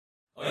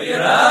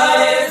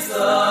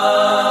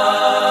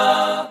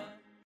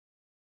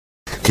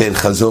כן,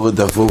 חזור את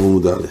דפו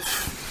עמוד א'.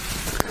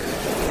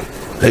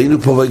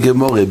 ראינו פה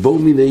בגמורה, בואו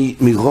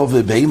מרוב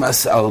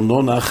ובאימס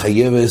ארנונה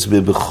חייבס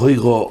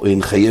בבחוירו או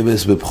אין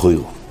חייבס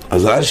בבחוירו.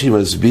 אז רש"י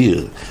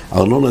מסביר,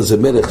 ארנונה זה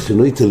מלך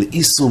שנויטל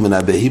איסור מן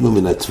הבהמה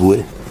ומן התבואה.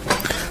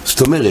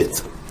 זאת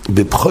אומרת,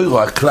 בבחוירו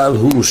הכלל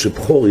הוא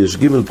שבחור, יש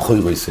ג'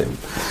 בחוירו יסם.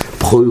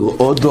 בחור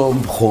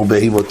אודום, בחור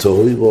בהימו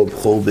טהורו,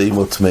 בחור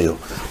בהימו טמאו.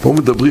 פה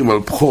מדברים על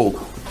בחור.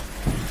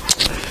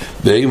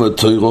 בהימו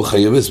טהורו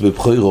חייבס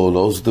בבחוירו או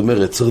לא, זאת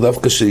אומרת, צריך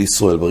דווקא של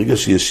ישראל. ברגע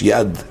שיש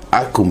יד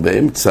עקום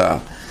באמצע,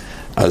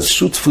 אז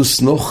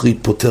שותפוס נוכרי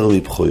פותר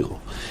מבחוירו.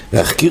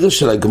 והחקירה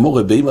של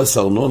הגמורה באימס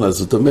ארנונה,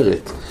 זאת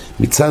אומרת,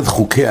 מצד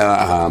חוקי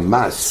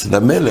המס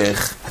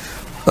למלך,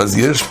 אז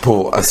יש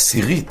פה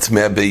עשירית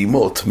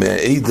מהבהימות,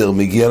 מהעדר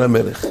מגיע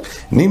למלך.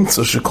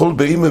 נמצא שכל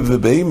בהימה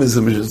ובהימה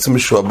זה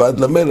משועבד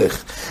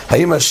למלך.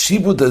 האם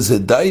השיבוד הזה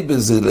די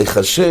בזה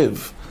לחשב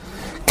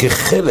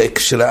כחלק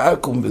של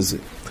העקום בזה?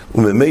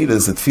 וממילא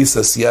זה תפיס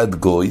עשיית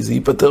גוי, זה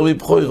ייפטר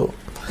מבחוירו.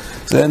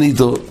 זה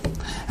הנידון.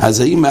 אז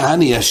האם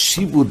ההני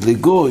השיבוד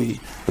לגוי,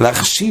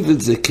 להחשיב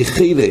את זה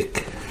כחלק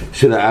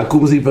של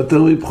העקום, זה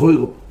ייפטר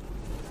מבחוירו.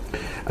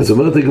 אז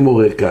אומרת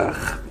הגמורה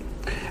כך,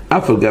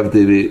 אף על גב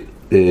דבי,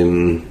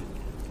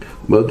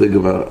 אומרת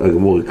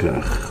הגמורה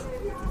כך,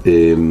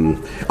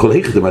 כל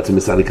היכת דמצא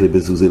מסלק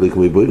לבזוזי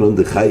לכמי בוי לא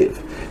נדחייב.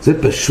 זה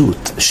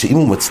פשוט שאם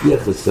הוא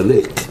מצליח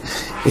לסלק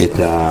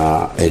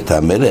את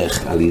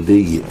המלך על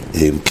ידי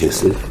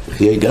כסף,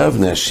 חיי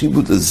גבנה,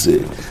 השיבוד הזה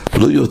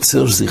לא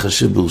יוצר שזה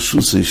יחשב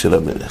ברשוסי של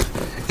המלך.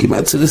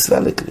 כמעט זה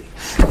לסלק לי.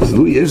 אז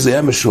לו יש, זה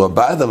היה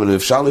משועבד, אבל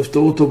אפשר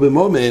לפתור אותו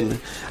במומן,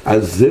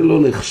 אז זה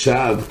לא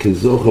נחשב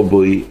כזוכר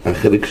בוי,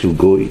 החלק של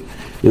גוי.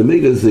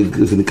 ומגע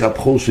זה נקרא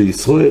בחור של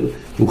ישראל,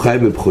 והוא חי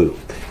בבחור.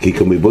 כי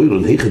כמי בוי לא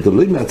נהיכת,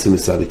 לא ימצא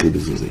מסלק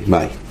לבזוזי.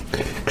 מהי?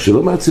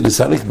 כשלא מצא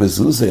לסלק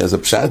בזוזי, אז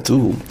הפשט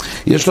הוא,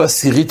 יש לו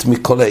עשירית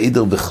מכל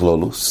העדר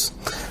בכלולוס,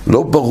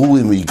 לא ברור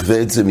אם הוא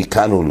יגבה את זה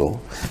מכאן או לא,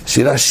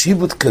 שאלה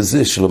שיבוד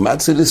כזה שלא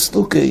מצא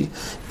לסלוקי,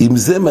 אם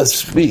זה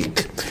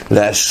מספיק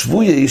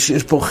להשווי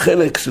שיש פה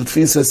חלק של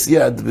תפיס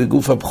עשייד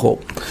בגוף הבחור.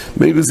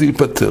 מילא זה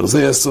ייפטר, זה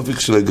היה הסופק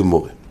של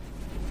הגמורה.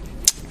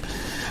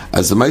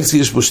 אז המייסי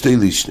יש בו שתי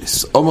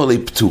לישנס, אומר לי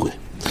פטורה.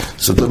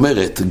 זאת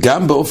אומרת,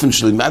 גם באופן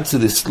של מצא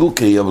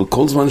לסלוקי, אבל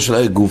כל זמן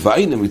שלה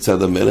גוביינה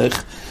מצד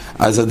המלך,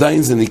 אז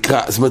עדיין זה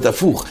נקרא, זאת אומרת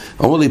הפוך,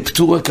 אומר לי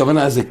פטור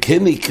הכוונה, זה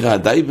כן נקרא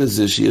די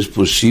בזה שיש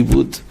פה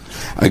שיבוד,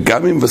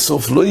 גם אם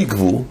בסוף לא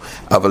יגבו,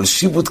 אבל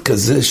שיבוד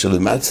כזה של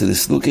מצא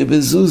לסלוקי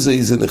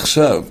בזוזי, זה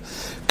נחשב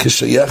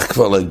כשייך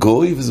כבר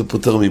לגוי, וזה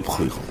פותר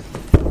מבחוירו.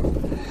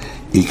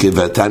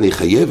 ואתני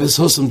חייב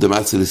וסוסם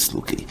דמצא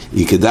לסלוקי.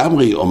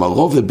 כדאמרי,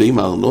 אומרו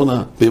ובאימא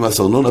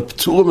ארנונה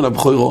פטור מן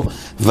הבחוירו,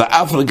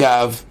 ואף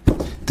לגב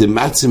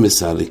דמצא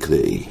מסלק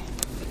לי.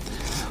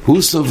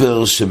 הוא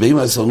סובר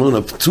שבאימא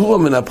ארנונה פטור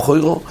מן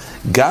הבחוירו,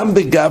 גם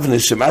בגבנה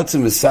שמצא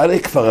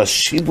מסלק כבר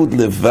השיבוד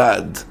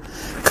לבד,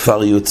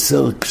 כבר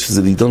יוצר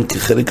כשזה לידון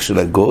כחלק של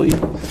הגוי,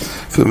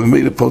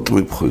 וממילא פטור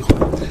מבחוירו.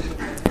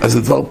 אז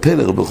זה דבר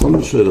פלר, בכל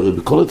משהו, הרי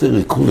בכל יותר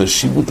ריקון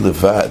השיבוד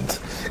לבד,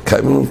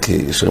 קיימנו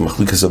כאשר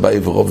מחליק הסבאי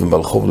ורוב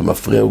ומלכוב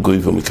למפריע הוא גוי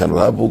ומכאן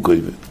לאבו הוא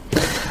גוי.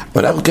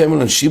 ואנחנו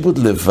קיימנו שיבוד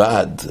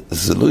לבד,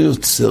 זה לא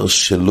יוצר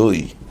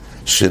שלוי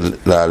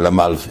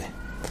למלווה.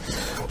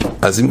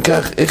 אז אם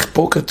כך, איך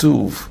פה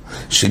כתוב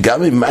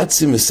שגם אם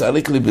מצא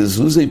מסלק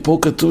לבזוזי, פה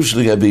כתוב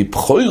שלגבי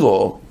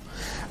בחוירו,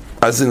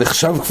 אז זה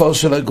נחשב כבר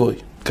של הגוי.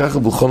 ככה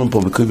בכל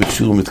פה בקוי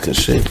וקשיר הוא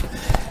מתקשה.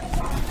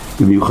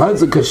 במיוחד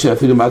זה קשה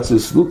אפילו מצא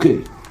לסלוקי.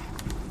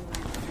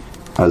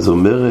 אז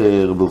אומר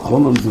רבי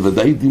חנן, זה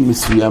ודאי דין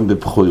מסוים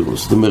בבחוירו.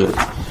 זאת אומרת,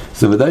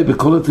 זה ודאי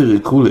בכל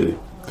התריקולה,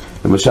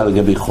 למשל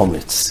לגבי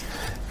חומץ.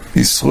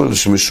 ישראל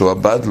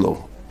שמשועבד לו,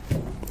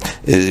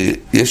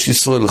 יש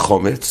ישראל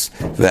לחומץ,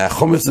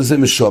 והחומץ הזה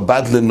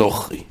משועבד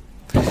לנוכרי.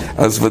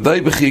 אז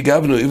ודאי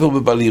בחייגבנו עבר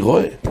בבלי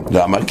רואה.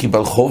 למה? כי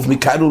בלחוב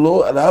מכאן הוא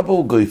לא, על אבא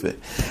הוא גויבה.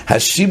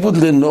 השיבוד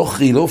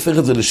לנוכרי לא הופך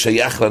את זה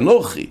לשייך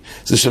לנוכרי,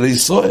 זה של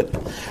ישראל.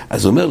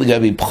 אז אומר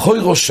לגבי בחוי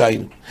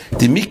ראשיים,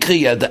 דמיקרי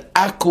יד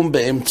עקום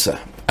באמצע,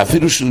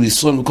 אפילו של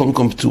ישראל מכל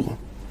מקום פטור.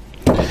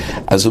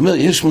 אז אומר,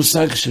 יש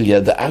מושג של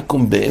יד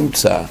עקום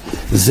באמצע,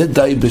 זה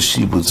די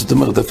בשיבוד. זאת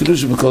אומרת, אפילו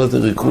שבכל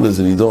התריקול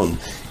הזה נידון,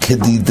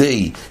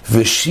 כדידי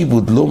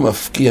ושיבוד לא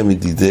מפקיע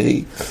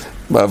מדידי,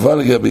 אבל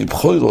לגבי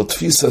בחוירו,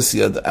 תפיסס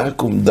יד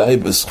עקום די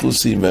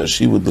בסחוסי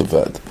מהשיבוד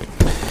לבד.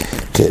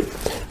 כן.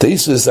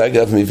 תאיסוס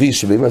אגב מביא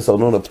שבאמא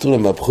ארנונה פטור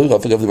מהבחוירו,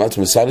 אף אגב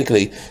דמצא מסלק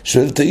לי,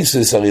 שואל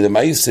תאיסוס, הרי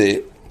למעשה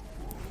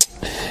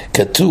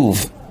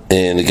כתוב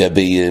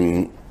לגבי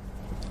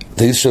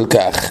תאיס של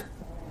כך,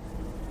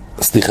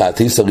 סליחה,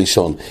 תאיס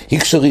הראשון,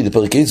 הקשרי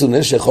לפרקי זו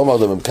נשך אומר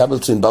לו ממקבל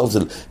צוין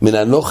ברזל מן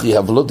הנוכרי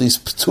הבלודיס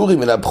פטורי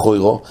מן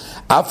הבחוירו,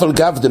 אף על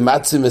גב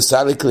דמצא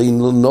מסלק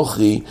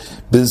לנוכרי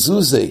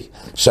בזוזי.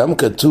 שם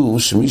כתוב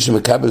שמי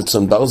שמקבל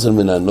צוין ברזל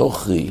מן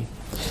הנוכרי,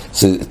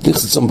 זה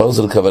נכנס צוין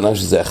ברזל הכוונה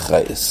שזה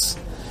החייס.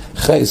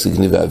 חייס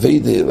גניבה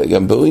אביידה,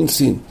 גם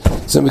באוינסין,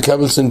 זה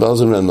מקבל צוין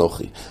ברזל מן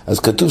הנוכרי. אז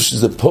כתוב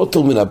שזה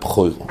פוטר מן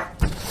הבחוירו.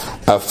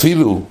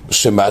 אפילו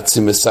שמצי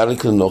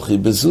מסליק לנוחי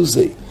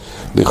בזוזי.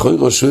 לכוי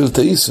ראשו אל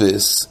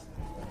תאיסווס,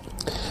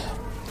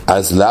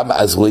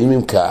 אז רואים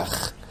אם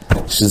כך,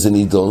 שזה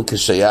נידון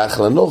כשייך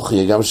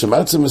לנוחי, גם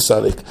שמצי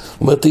מסליק. הוא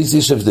אומר, תאיס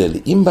יש הבדל.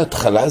 אם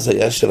בהתחלה זה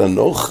היה של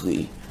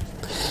הנוחי,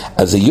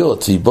 אז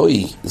היות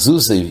ובואי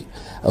זוזי,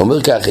 הוא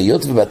אומר כך,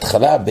 היות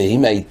ובהתחלה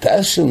בהימה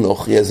הייתה של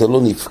נוחי, אז זה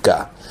לא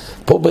נפקע.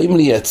 פה באים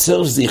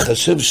לייצר שזה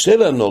יחשב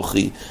של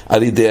הנוחי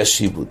על ידי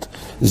השיבוד.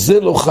 זה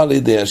לא חל על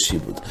ידי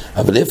השיבוד.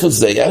 אבל איפה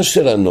זה היה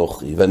של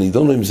הנוחי,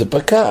 והנידון לו אם זה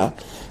פקע,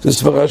 זה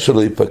סברה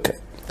שלא ייפקע.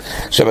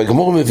 עכשיו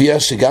הגמור מביאה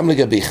שגם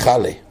לגבי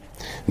חלה,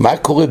 מה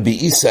קורה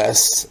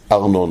באיסס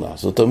ארנונה?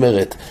 זאת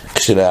אומרת,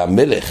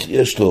 כשלמלך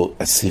יש לו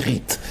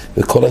עשירית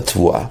וכל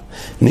התבואה,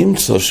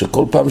 נמצא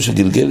שכל פעם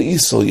שגלגל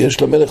איסו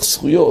יש למלך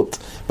זכויות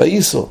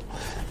באיסו.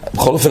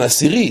 בכל אופן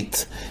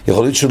עשירית,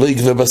 יכול להיות שלא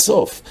יגבה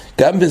בסוף.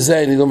 גם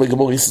בזה אני לא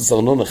מגמור איסס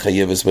ארנונה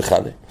חייבס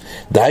בחלה.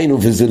 דהיינו,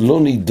 וזה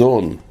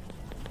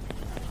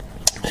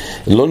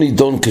לא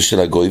נידון כשל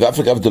הגוי, ואף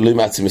אגב דלוי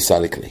מעצי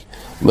מסלק לי.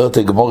 אומרת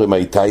הגמור עם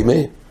הייתיימה,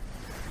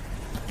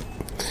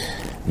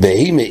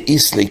 בהימה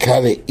איס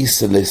ליקלה,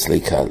 איס לס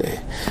ליקלה.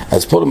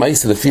 אז פה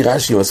למעשה לפי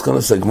רש"י,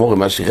 מסקונס הגמור,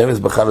 מה שרמז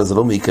בחלה זה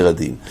לא מעיקר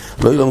הדין.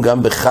 לא ילום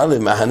גם בחלה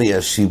מהני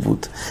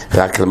השיבות.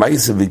 רק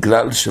למעשה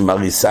בגלל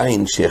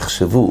שמריסיין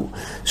שיחשבו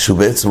שהוא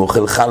בעצם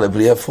אוכל חלה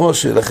בלי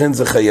הפרוש, לכן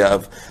זה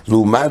חייב.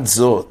 לעומת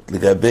זאת,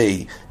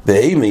 לגבי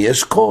בהימה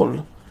יש קול,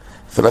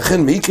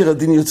 ולכן מעיקר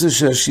הדין יוצא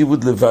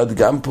שהשיבוד לבד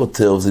גם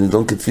פותר, זה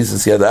נידון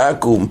כתפיסת יד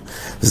העקום,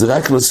 זה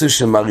רק נושא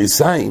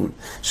שמריסיין,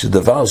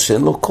 שדבר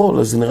שאין לו קול,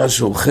 אז זה נראה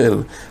שהוא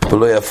אוכל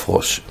ולא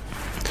יפרוש.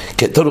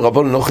 כתוב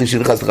רבון נוחי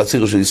שנכנס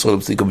לחציר של ישראל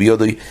בפסיקו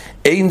ביודוי,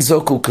 אין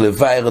זוקוק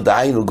לבאר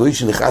דהיינו, גוי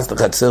שנכנס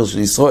לחצר של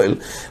ישראל,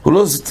 הוא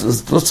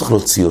לא צריך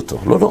להוציא אותו,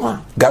 לא נורא.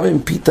 גם אם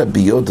פיתה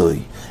ביודוי,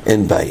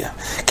 אין בעיה.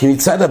 כי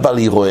מצד הבא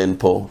להירואן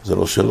פה, זה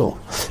לא שלו.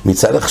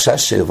 מצד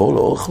החשש שיבוא לו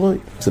אורך לוי,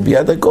 זה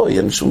ביד הגוי,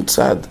 אין שום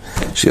צד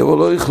שיבוא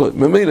לו אורך לוי.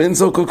 ממילא אין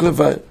זוקוק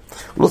לבאר.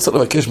 הוא לא צריך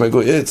לבקש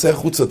מהגוי, צא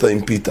החוצה אתה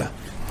עם פיתה.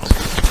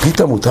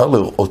 פיתה מותר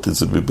לראות את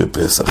זה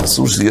בפסח,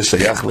 אסור שזה יהיה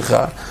שייך לך,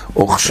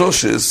 או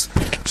חשושס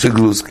של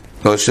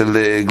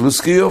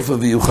גלוסקי יופה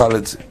ויוכל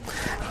את זה.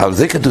 אבל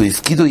זה כתוב,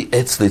 הפקידו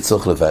עץ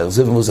לצורך לבאר,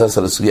 זה ומוזס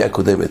על הסוגיה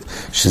הקודמת,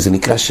 שזה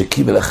נקרא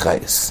שקיבל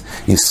החייס.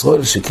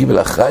 ישראל שקיבל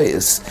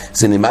החייס,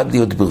 זה נמד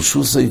להיות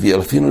ברשוסוי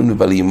וילפינו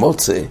נבלי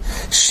מוצא,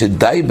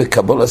 שדי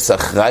בקבול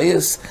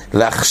הסחרייס,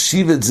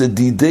 להחשיב את זה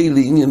דידי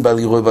לעניין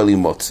בעלי רוי בעלי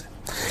מוצא.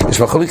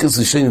 יש מחלוקת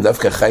ראשונים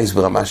דווקא חייס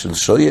ברמה של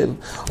שויל,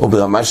 או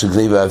ברמה של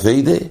גני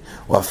ועבדה,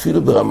 או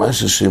אפילו ברמה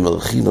של שם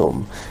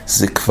ארכינום.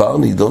 זה כבר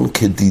נידון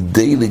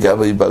כדידי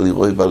לגבי בעלי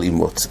רוי בעלי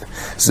מוצא.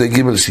 זה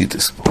ג'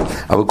 שיטס פה.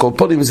 אבל כל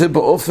פעמים זה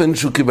באופן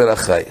שהוא קיבל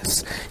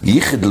החייס.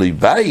 ייחד לו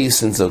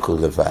בייס אין זוקו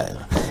לבאר.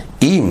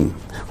 אם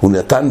הוא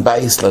נתן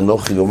בייס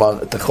לנוחי, הוא אמר,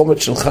 את החומץ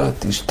שלך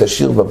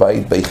תשאיר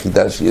בבית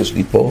ביחידה שיש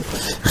לי פה,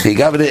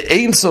 חיגב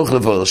אין צורך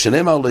לבאר,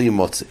 שנאמר לא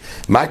ימוצא.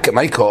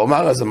 מה יקרה?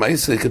 אמר, אז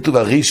המייס כתוב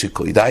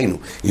הרישיקו, דהיינו,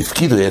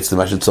 הפקידו יצא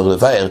למה שצורך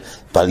לבאר,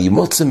 בעל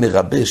ימוצא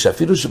מרבה,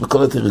 שאפילו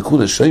שבכל התריקו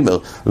לשומר,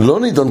 לא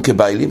נידון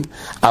כביילים,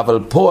 אבל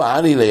פה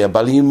העני לי,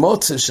 בעל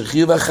ימוצא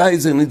שחייב החי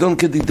זה נידון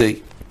כדידי.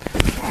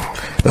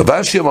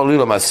 רבשי אמר לי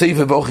לו, מעשי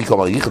ובאוכי,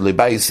 כלומר, ייחד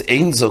לבייס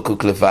אין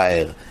זוקוק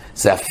לבאר,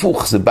 זה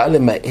הפוך, זה בא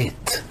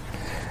למעט.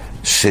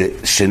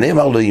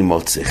 שנאמר לו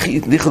ימוצא,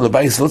 ייחד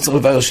לבייס לא צריך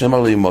לבאר שנאמר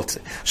לו ימוצא.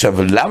 עכשיו,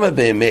 למה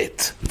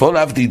באמת? פה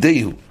לאו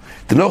דידיהו,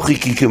 דנוחי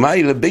כי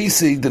קמאי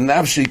לבייסי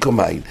דנפשי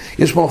קמאי.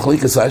 יש פה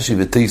מחלוקת רש"י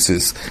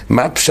ותייסס,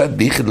 מה פשט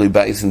בייחד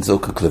לבייס אין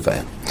זוקוק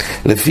לבאר?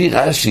 לפי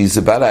רש"י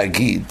זה בא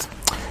להגיד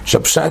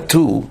שהפשט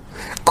הוא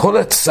כל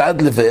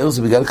הצד לבאר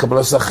זה בגלל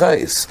קבלת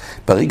החייס.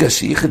 ברגע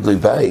שייחד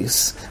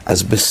לבייס,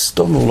 אז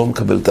בסתום הוא לא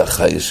מקבל את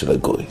החייס של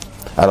הגוי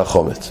על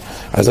החומץ.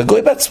 אז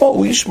הגוי בעצמו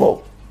הוא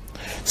ישמור.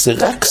 זה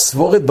רק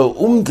סבורת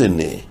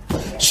באומדנה,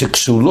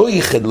 שכשהוא לא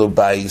ייחד לו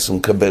בייס, הוא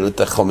מקבל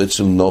את החומץ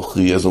של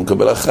נוחי, אז הוא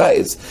מקבל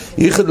החייס.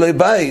 ייחד לו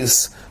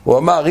בייס, הוא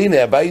אמר,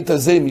 הנה, הבית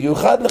הזה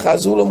מיוחד לך,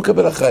 אז הוא לא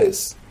מקבל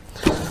החייס.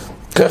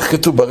 כך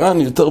כתוב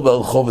בר"ן, יותר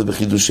ברחוב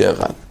ובחידושי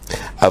הר"ן.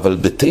 אבל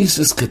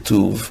בתייסס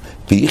כתוב,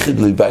 בייחד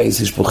לו בייס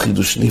יש פה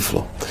חידוש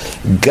נפלא.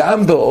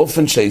 גם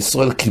באופן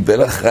שהישראל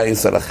קיבל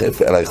החייס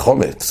על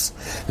החומץ,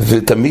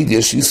 ותמיד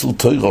יש איסור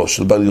תוירו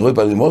של בעלי רוי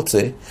בעלי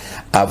מוצא,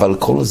 אבל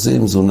כל זה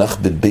מזונח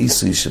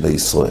בבייסי של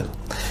הישראל.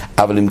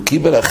 אבל אם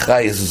קיבל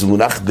החייס זה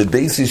מונח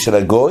בבייסי של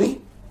הגוי,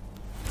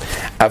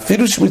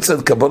 אפילו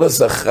שמצד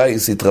קבולת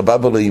החייס התרבה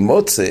בו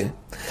לאימוצה,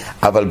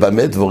 אבל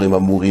באמת דברים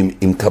אמורים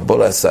עם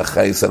קבולת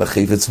החייס על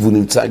החפץ, והוא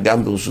נמצא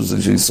גם ברשות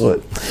של ישראל.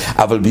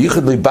 אבל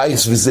בייחד לו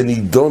בייס, וזה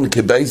נידון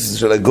כבייס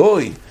של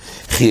הגוי,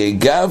 חי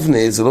גבנה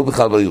זה לא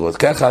בכלל לא לראות.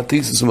 ככה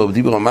התייסס אומר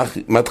בדיבר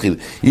מתחיל,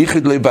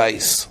 ייחד לו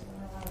בייס.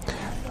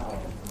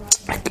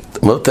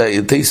 אומרת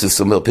התייסס,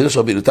 אומר פירש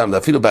רבינו תם,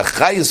 אפילו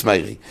בחייס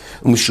מיירי,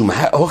 ומשום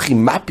הוכי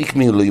מפיק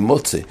מלא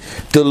ימוצא,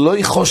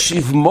 תלוי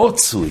חושיב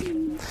מוצוי,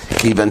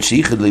 כיוון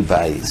שייחד לי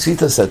בייס,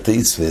 שיטס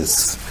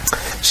התייסס,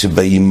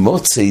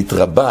 שבימוצא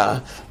התרבה,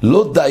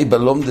 לא די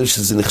בלומדה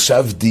שזה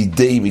נחשב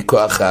דידי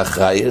מכוח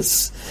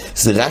החייס,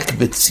 זה רק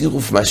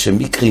בצירוף מה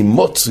שמקרי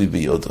מוצוי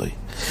ביודוי.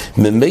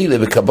 ממילא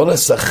בקבלה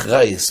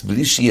סחרייס,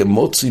 בלי שיהיה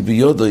מוצי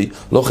ביודוי,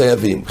 לא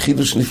חייבים.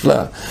 חידוש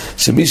נפלא,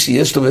 שמי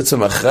שיש לו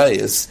בעצם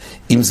אחרייס,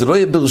 אם זה לא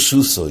יהיה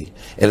ברשוסוי,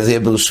 אלא זה יהיה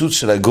ברשות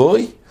של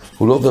הגוי,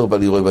 הוא לא עובר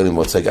בלירוי בלי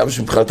מוצא. גם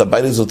שמבחינת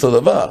הבית זה אותו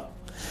דבר.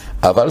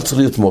 אבל צריך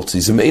להיות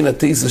מוצי, זה מעין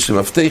התיסה של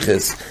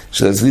מפתחס,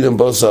 של הזלילם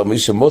בוסר, מי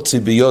שמוצי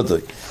ביודוי.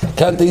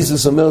 כאן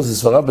תיסס אומר, זה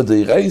סברה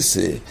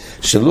בדיירייסה,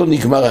 שלא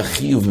נגמר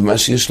החיוב במה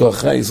שיש לו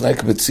אחראי, זה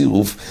רק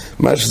בצירוף,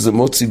 מה שזה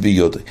מוצי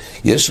ביודוי.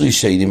 יש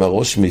רישיינים,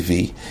 הראש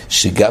מביא,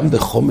 שגם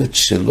בחומץ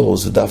שלו,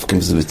 זה דווקא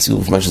אם זה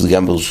בצירוף, מה שזה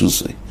גם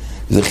ברשוסי.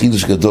 זה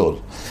חידוש גדול,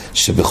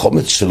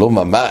 שבחומץ שלו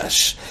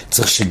ממש,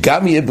 צריך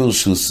שגם יהיה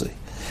ברשוסי.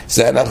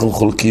 זה אנחנו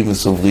חולקים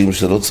וסוברים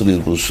שלא צריך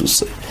להיות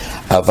ברשוסי.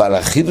 אבל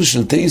החידוש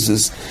של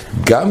תיסס,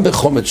 גם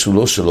בחומץ שהוא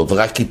לא שלו,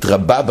 ורק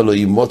התרבה בלו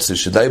עם מוצא,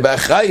 שדי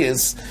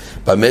באחרייס,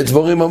 במה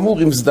דבורים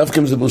אמורים, זה דווקא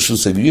אם זה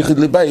ברשוסי, ויחד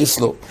לבייס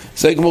לו.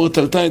 זה הגמורה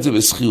תלתה את זה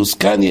בסחירוס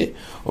קניה,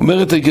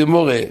 אומרת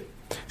הגמורה,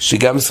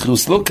 שגם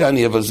סחירוס לא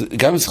קניה, אבל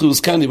גם סחירוס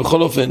קניה,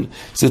 בכל אופן,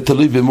 זה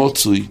תלוי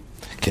במוצוי.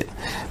 כן.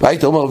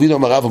 והיית אומר רבינו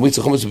אמר רב, אמרי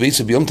צחומץ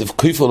בביצה ביום טב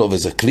כיפו לו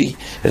וזה כלי,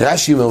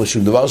 רש"י אומר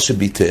שהוא דבר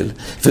שביטל,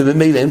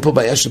 ובמילא אין פה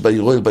בעיה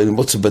שבאירוע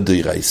בלימוצה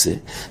בדיירייסה.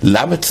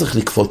 למה צריך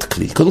לקפות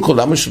כלי? קודם כל,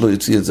 למה שלא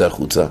יוציא את זה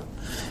החוצה?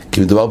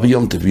 כי מדובר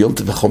ביום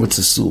טב החומץ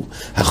אסור,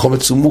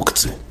 החומץ הוא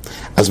מוקצה.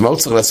 אז מה הוא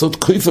צריך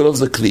לעשות? כיפו לו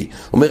וזה כלי.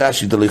 אומר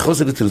רש"י, דלוי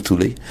חוזר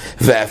לטלטולי,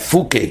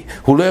 והפוקי,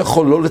 הוא לא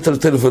יכול לא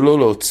לטלטל ולא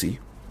להוציא.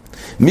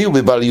 מי הוא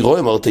בבעל ירוי?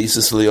 אמר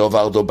תיסס לא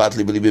יעבר דו בת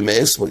לי בליבי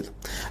מאסמויל.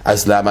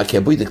 אז למה? כי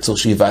הבוי דקצור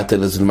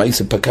שיבטל, אז למה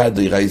יסה פקד,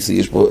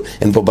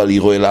 אין פה בעל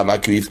ירוי, למה?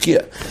 כי הוא הבקיע.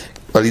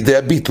 על ידי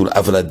הביטול,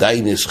 אבל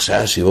עדיין יש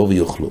חשעה שיבואו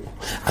ויוכלו.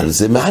 על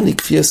זה מעני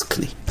כפייס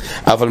כלי.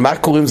 אבל מה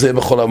קוראים זה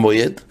בכל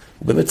המועד?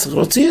 הוא באמת צריך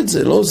להוציא את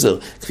זה, לא עוזר.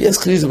 כפייס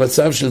כלי זה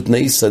מצב של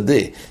תנאי שדה,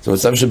 זה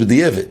מצב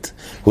שבדיעבד.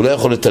 הוא לא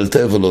יכול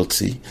לטלטל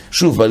ולהוציא.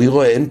 שוב, בעל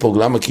ירוי אין פה,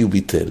 למה? כי הוא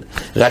ביטל.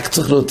 רק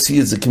צריך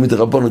להוציא את זה, כי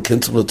מדרבון כן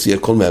צריך להוציא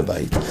הכל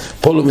מהבית.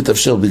 פה לא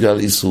מתאפשר בגלל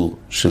איסור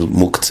של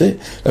מוקצה,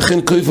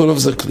 לכן כיף עליו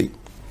זה כלי.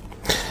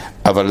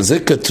 אבל זה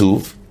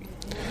כתוב,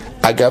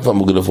 אגב,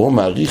 המוגל אברהם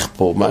מעריך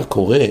פה מה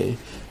קורה,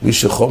 מי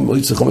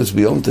שחומץ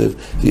ביום טב,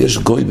 יש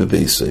גוי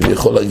בבייסו, הוא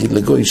יכול להגיד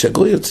לגוי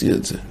שהגוי יוציא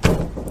את זה.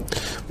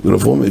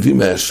 המוגל אברהם מביא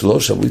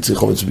מהשלוש, אבל יצא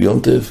חומץ ביום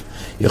טב,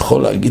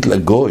 יכול להגיד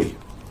לגוי,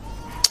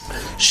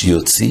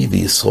 שיוציא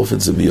וישרוף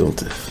את זה ביום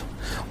טב.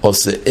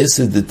 עושה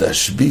אסד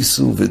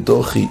דתשביסו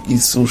ודוחי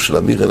איסו של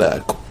אמיר אל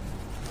העכו.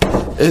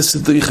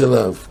 אסד דוח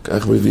אליו,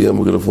 כך מביא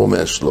המוגל אברהם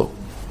מהשלו.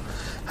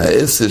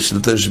 האסד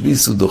של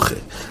תשביסו דוחה.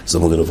 אז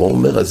המוגל אברהם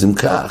אומר, אז אם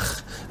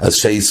כך, אז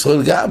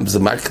שהישראל גם, זה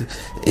מה,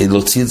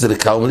 להוציא את זה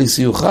לקרמליס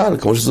יוכל,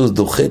 כמו שזה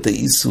דוחה את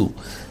האיסו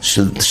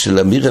של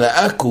אמיר אל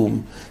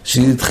העכום,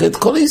 שידחה את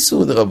כל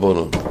האיסו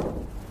דרבונון.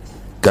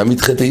 גם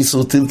ידחה את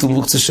האיסו טלטול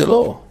מוקצה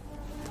שלו.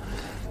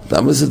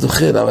 למה זה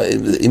דוחה?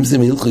 אם זה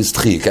מהילכו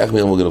יסתחי, כך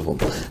מיר מוגל אברהם.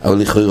 אבל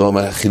לכאורה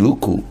אומר,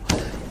 החילוק הוא,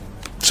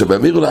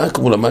 שבאמיר אל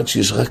העכום הוא למד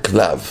שיש רק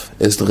לאו,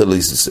 אסתר לא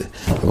יססה.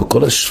 אבל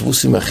כל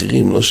השבוסים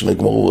האחרים, לא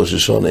שנגמור הוא ראש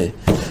השונה,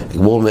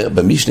 הגמור אומר,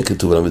 במשנה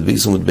כתוב, למד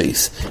בייס ומד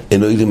בייס,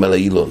 אין אוהלים על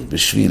האילון,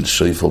 בשביל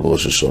שויפו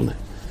בראש השונה.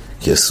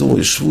 כי אסור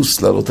יש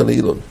שבוס לעלות על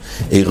האילון.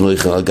 אין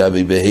רויכם על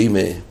גבי בהימה,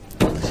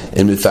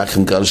 אין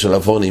מפחם גל של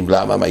אבונים,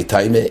 למה? מי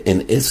תיימה?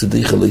 אין אסה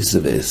דיכה לא יסה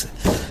ואסה.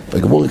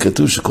 בגמור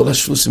כתוב שכל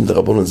השבוסים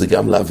דרבונן זה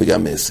גם לאו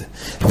וגם אסה.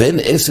 ואין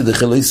אסה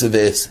דיכה לא יסה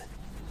ואסה.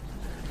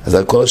 אז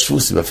על כל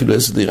השבוסים, אפילו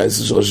אסה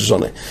דיירייסה של ראש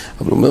השונה.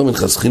 אבל הוא אומר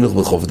מנחס חינוך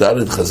בחוב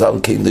ד' חז"ל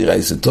כן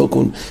דיירייסה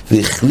תוקון,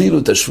 והכלילו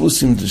את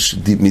השבוסים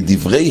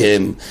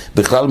מדבריהם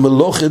בכלל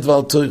מלוכת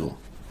ועל תוירו,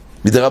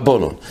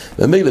 מדרבנון.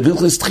 ומילא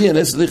בילכו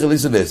יסתחי, אסה דיכה לא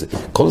יסה ואסה.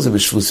 כל זה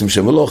בשבוסים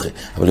של מלוכה.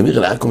 אבל אמיר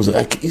אל העכום זה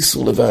רק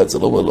איסור לבד, זה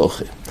לא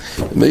מלוכה.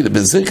 ומילא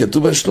בזה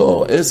כתוב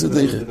בשלו, אסה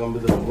דיכה.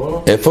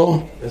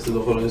 איפה? אסה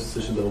דוחה לא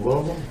יסה של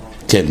דרבנון?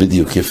 כן,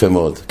 בדיוק, יפה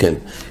מאוד, כן.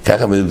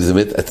 ככה, זה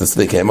באמת, אתה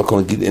צדק, היה מקום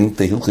להגיד, אין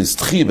את ההילכו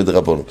יסתחי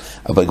בדרבנון.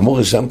 אבל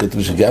גמור שם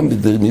כתוב שגם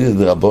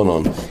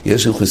בדרבנון,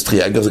 יש הילכו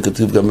יסתחי, אגב זה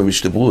כתוב גם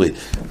במשנה ברורה,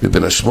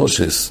 בבין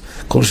השמושס,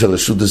 כל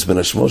שלשודס בין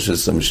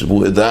השמושס, המשנה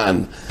ברורה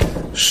דן,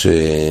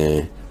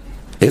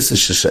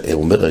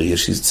 הוא אומר,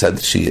 יש צד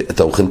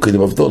שאתה אוכל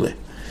כלים אבדולה.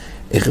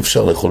 איך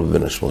אפשר לאכול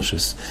בבין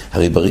השמושס?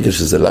 הרי ברגע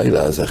שזה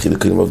לילה, אז הכי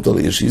לכלים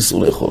אבדולה, יש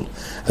איסור לאכול.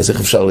 אז איך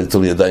אפשר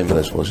ליטול ידיים בין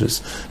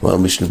השמושס? כלומר,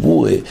 משנה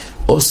ברורה,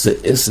 עושה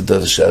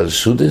אסד שעל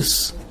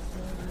שודס,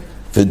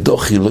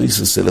 ודוחי לא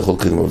יססה לאכול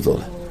כלים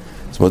אבדולה.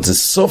 זאת אומרת, זה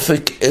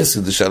סופק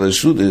אסד שעל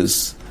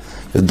שודס,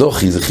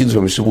 ודוחי, זה חידוש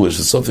במשנה ברורה,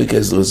 שסופק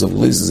אסד וסופק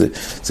לא יססה,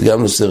 זה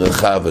גם נושא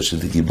רחב, של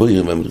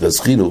גיבורים, המרכז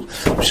חינוך.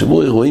 במשנה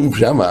ברורה רואים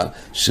שמה,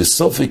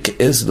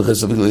 שסופק אסד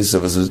וסופק לא יססה,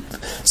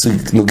 זה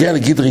נוגע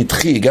לגדר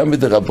יתחי, גם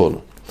בדרבון.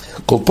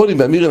 כל פונים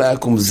באמיר אל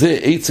העכום זה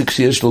עצק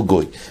שיש לו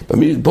גוי.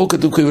 פה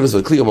כתוב כוי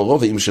ולעשות כלי אומר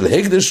רוב, ואם של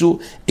הקדש הוא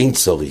אין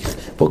צורך.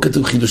 פה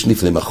כתוב חידוש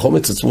נפלא,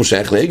 החומץ עצמו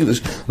שייך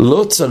להקדש,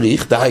 לא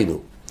צריך, דהיינו.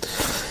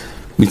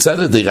 מצד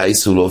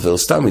הדיירייס הוא לא עובר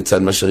סתם,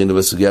 מצד מה שראינו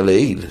בסוגיה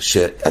לעיל,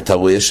 שאתה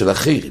רואה של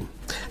אחרים.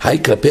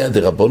 היי כלפי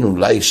הדרבון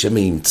אולי שמא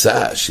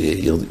ימצא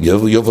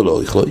שיובו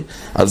לא יכלוי.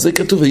 על זה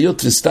כתוב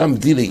היות וסתם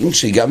דילי אם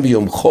שגם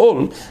ביום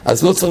חול,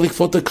 אז לא צריך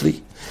לקפות הכלי.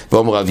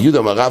 ואומר רב יהודה,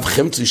 אמר רב,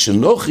 חמצי של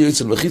נוחי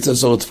יוצא למחיצה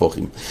 10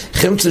 טפוחים.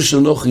 חמצי של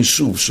נוחי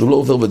שוב, שהוא לא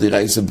עובר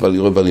בדירייסה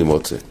בלירוי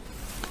בלימוצה.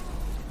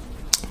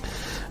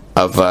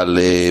 אבל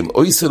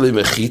אויסר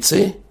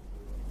למחיצה,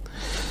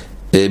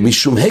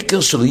 משום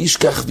הקר שלא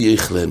ישכח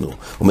ויאכלנו.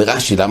 אומר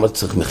רש"י, למה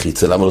צריך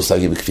מחיצה? למה לא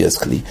סגי בכפיית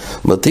כלי?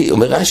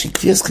 אומר רש"י,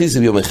 כפיית כלי זה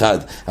ביום אחד,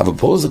 אבל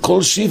פה זה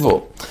כל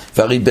שיבו.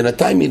 והרי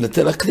בינתיים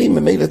ינתן הכלי,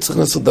 ממילא צריך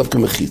לעשות דווקא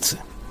מחיצה.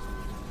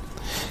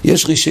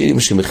 יש רישאים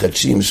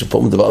שמחדשים,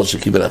 שפה מדבר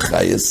שקיבל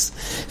החייס,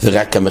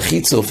 ורק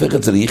המחיצה הופך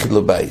את זה ליחיד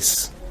לא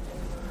בייס.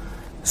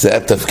 זה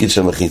התפקיד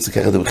של המחיצה,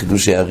 ככה זה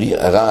בחידוש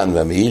הר"ן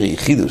והמאירי,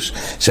 חידוש,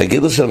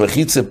 שהגדר של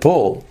המחיצה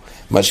פה,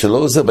 מה שלא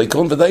עוזר,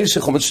 בעיקרון ודאי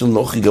שחומץ של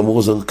נוחי גמור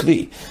עוזר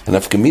כלי.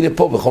 הנפקא מינה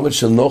פה בחומץ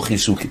של נוחי,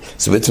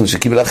 זה בעצם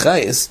שקיבל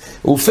החייס,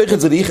 הוא הופך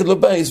את זה ליחיד לא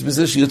בייס,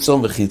 בזה שיוצא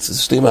מחיצה,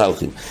 זה שתי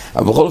מהלכים.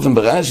 אבל בכל אופן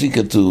ברש"י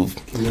כתוב...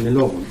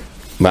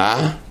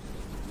 מה?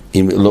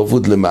 אם לא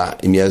ווד למה?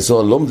 אם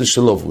יעזור לומדה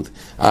של לא ווד.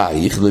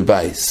 יחיד לא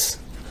בייס.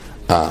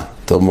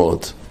 טוב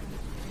מאוד.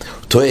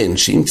 הוא טוען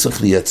שאם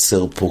צריך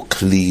לייצר פה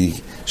כלי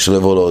שלא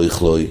יבוא לא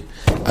יכלוי,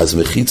 אז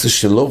מחיצה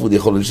של לא ווד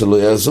יכול להיות שלא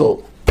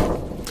יעזור.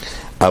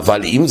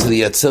 אבל אם זה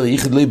לייצר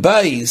יחיד לא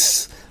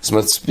בייס, אז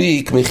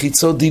מצפיק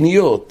מחיצות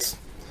דיניות.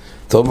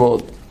 טוב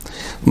מאוד.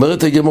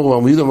 אומרת הגמור,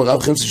 ואומר אומר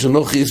רב חמצי של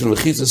נוחי יש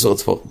מחיצה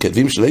סורתפו.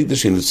 כתבים של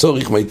הקדש אין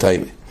לצורך מי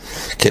טיימה.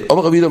 כן,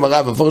 אומר רבי יהודה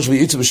הרב, הפורש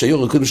וייצא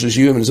בשיור, קודם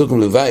 30 יום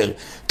נזוקם לבייר,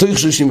 תוך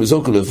 30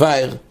 נזוקם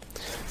לבייר.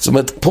 זאת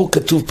אומרת, פה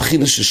כתוב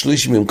בחינה של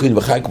 30 יום קודם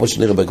בחג, כמו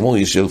שנראה בגמור,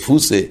 יש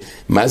אלפוסה,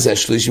 מה זה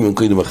 30 יום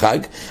קודם בחג,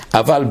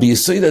 אבל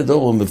ביסוד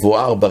הדור הוא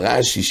מבואר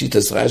ברש"י,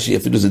 שיטת רש"י,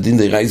 אפילו זה דין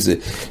די רייזה,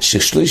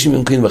 ש30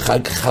 יום קודם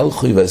בחג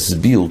חלחוי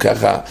והסביר,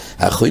 ככה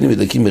האחרונים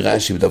מדלקים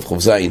מרש"י בדף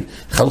חובזין,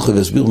 חלחוי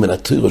והסביר מן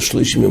התורה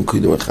 30 יום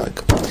קודם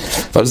בחג.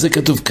 אבל זה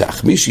כתוב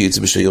כך, מי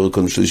שיצא בשיור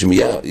קודם 30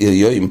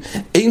 יום,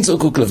 אין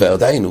זוקוק לבר,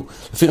 דיינו.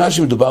 לפי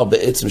רש"י מדובר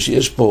בעצם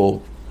שיש פה,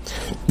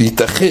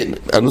 ייתכן,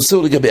 הנושא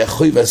הוא לגבי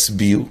החוי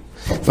והסביר,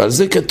 ועל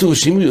זה כתוב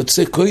שאם הוא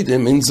יוצא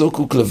קודם אין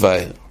זוקוק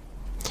לבאר.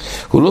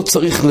 הוא לא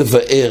צריך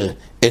לבאר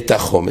את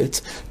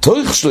החומץ,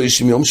 תוך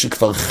 30 יום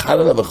שכבר חל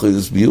עליו אחרי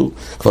הסביר,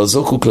 כבר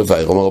זוקוק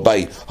לבאר. אומר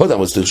ביי, עוד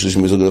אמר תוך 30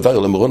 יום זוקוק לבאר,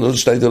 למרון לא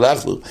שתייתו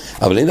לאחזור,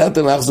 אבל אין דעת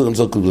לאחזור עם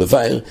זוקוק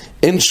לבאר,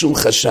 אין שום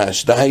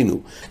חשש, דהיינו,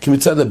 כי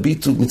מצד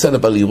הביטו, מצד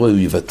הבא לירוי הוא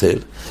יבטל,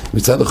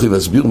 מצד אחרי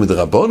והסביר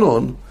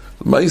מדרבנון,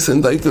 מה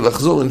יסן דייתו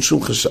לחזור, אין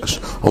שום חשש.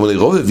 אומר לי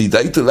רובה,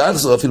 ודייתו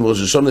לחזור, אפילו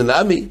ראש השון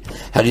נעמי,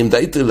 הרי אם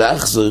דייתו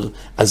לחזור,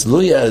 אז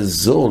לא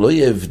יעזור, לא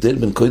יהיה הבדל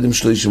בין קודם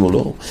 30 או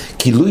לא,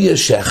 כי לא יהיה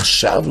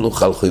שעכשיו לא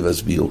חל חוי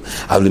והסביר,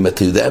 אבל אם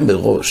אתה יודע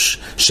מראש,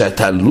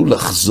 שאתה עלול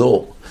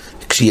לחזור,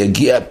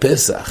 כשיגיע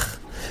הפסח,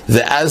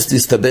 ואז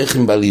תסתבך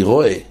עם בעלי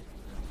רואה,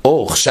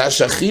 או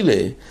חשש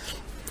אכילה,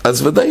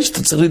 אז ודאי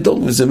שאתה צריך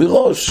לדאוג בזה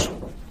מראש.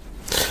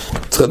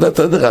 צריך לדעת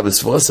הדרה,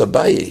 בספורה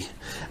סביי,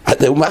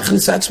 הוא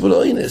מכניס עצמו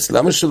לא אינס,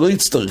 למה שלא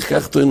יצטרך,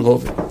 כך טוען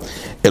רובה.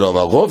 אלא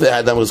אמר רובה,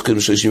 האדם רזקוים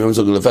 30 יום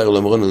זוקו לבאר, לא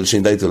אמרנו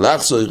לשין דייתו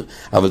לחזור,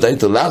 אבל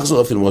דייתו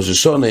לחזור אפילו ראש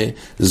השונה,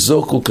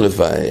 זוקוק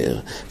לבאר.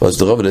 ואז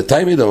דרובה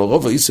לתיימד, אמר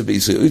רובה, איסה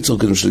באיסה יויצור,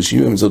 קודם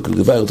 30 יום זוקו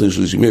לבאר, תוך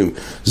 30 יום,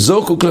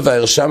 זוקוק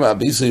לבאר, שמה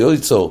באיסה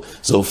יויצור,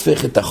 זה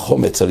הופך את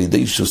החומץ, על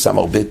ידי שהוא שם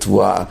הרבה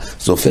תבואה,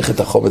 זה הופך את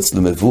החומץ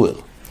למבואר.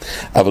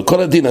 אבל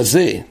כל הדין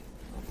הזה,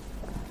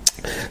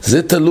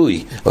 זה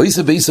תלוי.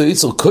 אויסה באיסו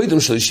יצור קודם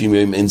 30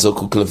 יום אין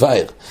זוקוק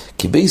לבאר,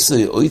 כי באיסו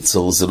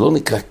יצור זה לא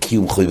נקרא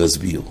קיום חוי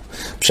והסביר.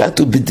 פשוט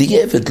הוא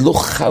בדיעבד לא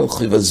חל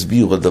חוי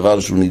והסביר על דבר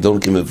שהוא נידון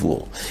כמבואר.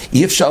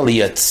 אי אפשר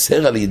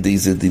לייצר על ידי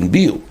זה דין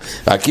ביר,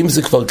 רק אם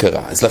זה כבר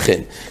קרה. אז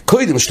לכן,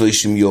 קודם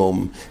 30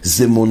 יום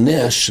זה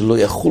מונע שלא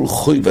יחול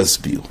חוי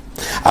והסביר.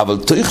 אבל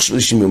תוך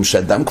 30 יום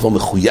שאדם כבר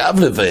מחויב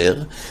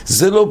לבאר,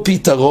 זה לא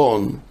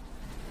פתרון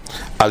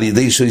על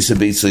ידי שאויסה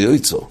באיסו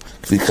יצור,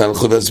 כפי כאן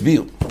חוי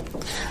והסביר.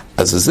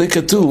 אז זה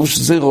כתוב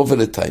שזה רובה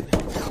לתיימה.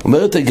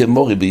 אומרת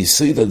הגמורי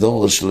ביסוד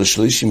הדור של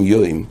 30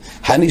 יום,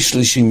 הני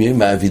 30 יום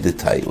מעביד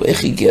דתאיו.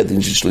 איך הגיע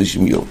הדין של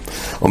 30 יום?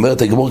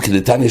 אומרת הגמורי, כי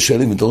דתניא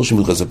שואלים ודורשים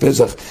ברכת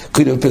הפסח,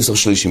 קודם פסח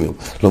 30 יום.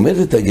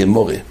 לומדת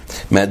הגמורי,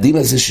 מהדין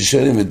הזה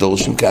ששואלים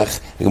ודורשים כך,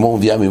 הגמורי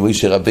מביאה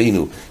ממוישה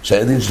רבינו,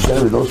 שהיה דין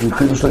ששואלים ודורשים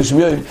קודם 30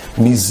 יום,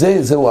 מזה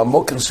זהו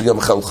המוקר שגם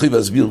חלחי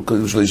והסביר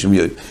קודם 30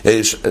 יום,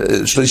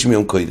 30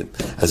 יום קודם.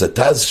 אז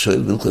אתה אז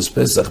שואל ברכת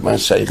פסח, מה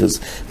השייכות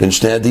בין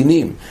שני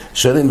הדינים?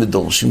 שואלים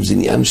ודורשים זה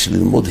עניין של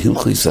ללמוד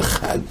הלכות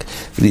החג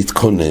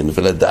ולהתכונן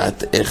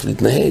ולדעת איך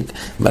להתנהג.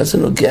 מה זה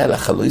נוגע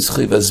לך? לא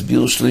יזכוי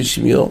והסביר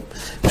 30 יום.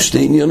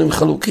 שני עניונים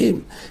חלוקים.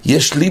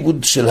 יש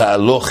לימוד של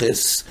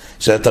ההלוכס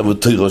שאתה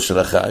בתוירו של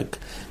החג,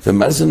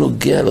 ומה זה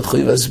נוגע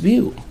לחוי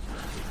והסביר?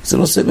 זה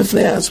נושא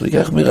בפני עצמי,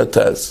 כך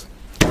מרתז.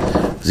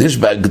 אז יש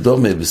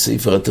בהקדומה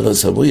בספר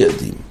התרס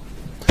המוידים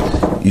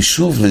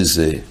יישוב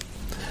לזה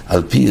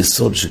על פי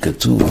יסוד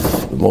שכתוב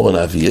במורן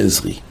אבי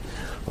עזרי.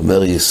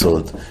 אומר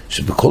יסוד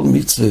שבכל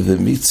מצווה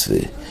ומצווה,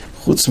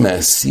 חוץ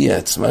מהעשייה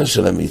עצמה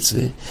של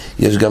המצווה,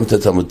 יש גם את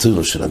התלמוד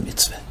של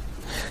המצווה.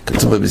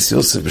 כתוב בביס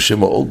יוסף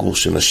בשם האוגור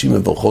שנשים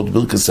מברכות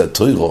ברכת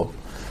התוירו.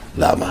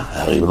 למה?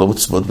 הרי לא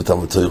מצוות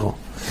בתלמוד תוירו.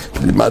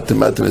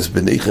 לימדתם את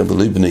בניכם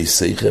ולא בני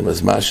שיכם,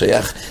 אז מה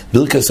שייך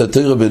ברכס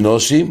התורה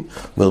בנושים?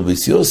 אומר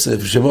ביס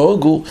יוסף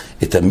שבהוגו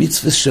את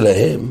המצווה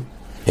שלהם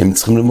הם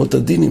צריכים ללמוד את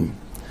הדינים,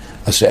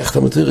 אז שייך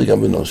תלמוד תורה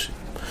גם בנושים.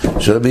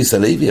 שואל ביס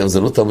הלוי, אבל זה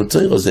לא תלמוד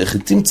תורה, זה איך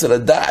תמצא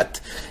לדעת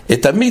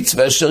את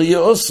המצווה אשר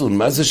יעשון.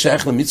 מה זה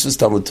שייך למצווה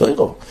תלמוד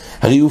תורה?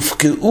 הרי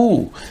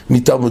הופקעו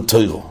מתלמוד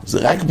תורה, זה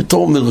רק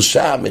בתור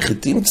מרשם, איך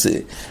תמצא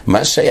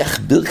מה שייך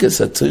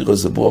ברכס התורה,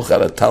 זה ברוך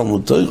על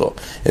התלמוד תורה,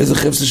 איזה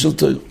חפץ של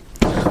תורה.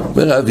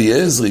 אומר אבי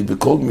עזרי,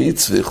 בכל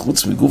מצווה,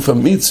 חוץ מגוף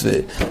המצווה,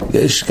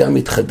 יש גם,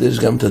 מתחדש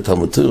גם את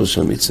התלמוד תורה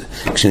של המצווה.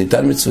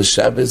 כשניתן מצווה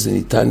שבת, זה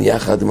ניתן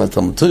יחד עם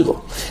התלמוד תורה.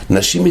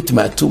 נשים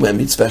התמעטו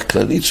מהמצווה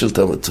הכללית של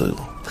תלמוד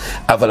תורה.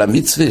 אבל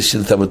המצווה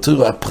של תלמוד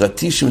תורה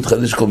הפרטי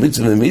שמתחדש כל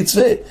מצווה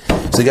ומצווה,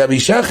 זה גם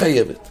אישה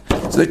חייבת.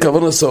 זה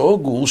כוון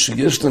הסעוגור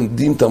שיש להם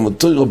דין תלמוד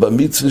תורה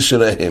במצווה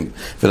שלהם,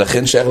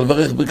 ולכן שייך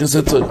לברך ברכס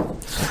התורה.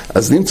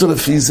 אז נמצא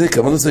לפי זה,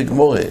 כוון הזה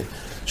גמורה,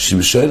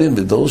 שמשלם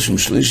ודורשים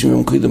 30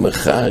 יום קודם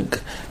החג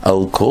על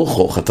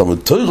כוחו התלמוד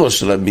תורה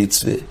של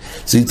המצווה,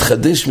 זה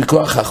יתחדש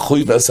מכוח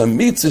החוי ועשה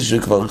מצווה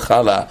שכבר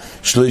חלה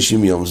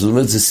 30 יום. זאת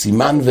אומרת, זה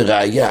סימן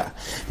וראיה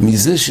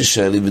מזה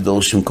ששאלים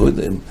ודורשים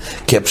קודם,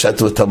 כי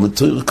הפשט בתלמוד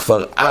תורה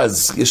כבר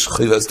אז יש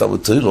חוי ועשה תלמוד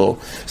תורה,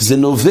 זה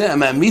נובע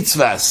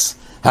מהמצווה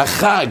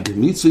החג,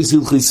 מצווה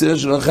סלחיסיה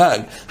של החג,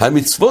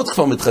 המצוות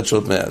כבר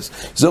מתחדשות מאז.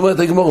 זאת אומרת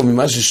הגמרא,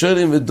 ממה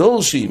ששואלים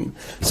ודורשים,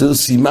 זה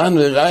סימן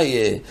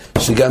וראיה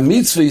שגם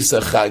מצווה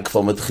החג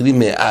כבר מתחילים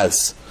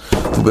מאז.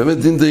 ובאמת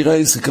דין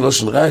דייראי זה כלו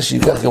של רש"י,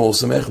 כך גם הוא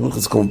שמח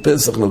בלחץ כמו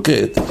פסח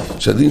נוקט,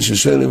 שהדין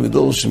ששואלים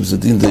ודורשים זה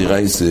דין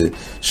דייראי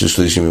של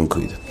 30 יום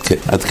קודם. כן,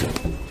 עד כאן.